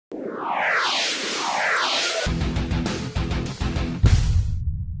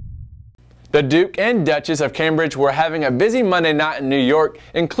The Duke and Duchess of Cambridge were having a busy Monday night in New York,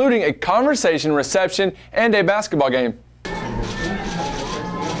 including a conversation reception and a basketball game.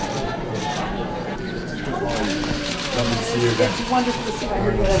 It's wonderful to see. I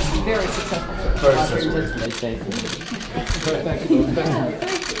heard you had a very successful trip. Very successful. Thank you.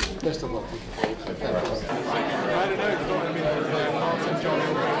 Best of luck.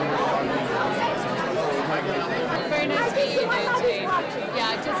 Very nice to meet you, too.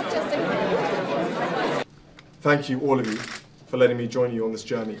 Yeah, just incredible. Thank you, all of you, for letting me join you on this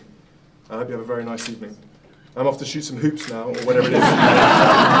journey. I hope you have a very nice evening. I'm off to shoot some hoops now, or whatever it is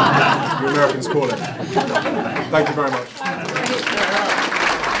you Americans call it. Thank you very much.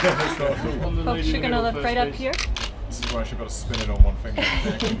 Folks, you're going to lift right up here. This is why she's got to spin it on one finger.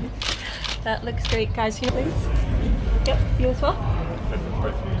 That looks great, guys. Here, please. Yep, you as well.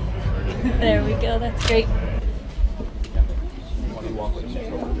 Both of you. There we go. That's great.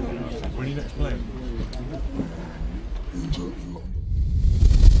 When are you next?